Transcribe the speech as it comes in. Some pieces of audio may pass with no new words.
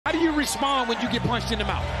How do you respond when you get punched in the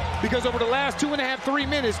mouth? Because over the last 2.5, 3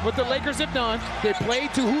 minutes, what the Lakers have done, they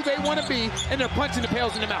played to who they want to be, and they're punching the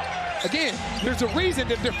pails in the mouth. Again, there's a reason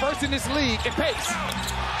that they're first in this league in pace.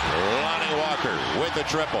 Lonnie Walker with the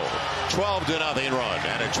triple. 12-0 run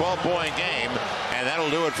and a 12-point game. And that'll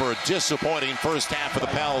do it for a disappointing first half of the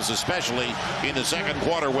Pels, especially in the second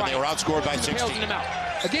quarter when they were outscored by 16.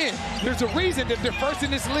 Again, there's a reason that they're first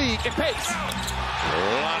in this league in pace.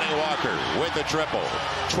 Lonnie Walker with the triple.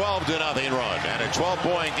 12-0 run and a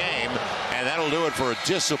 12-point game. And that'll do it for a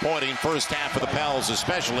disappointing first half of the Pels,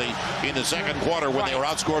 especially in the second quarter when they were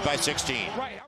outscored by 16.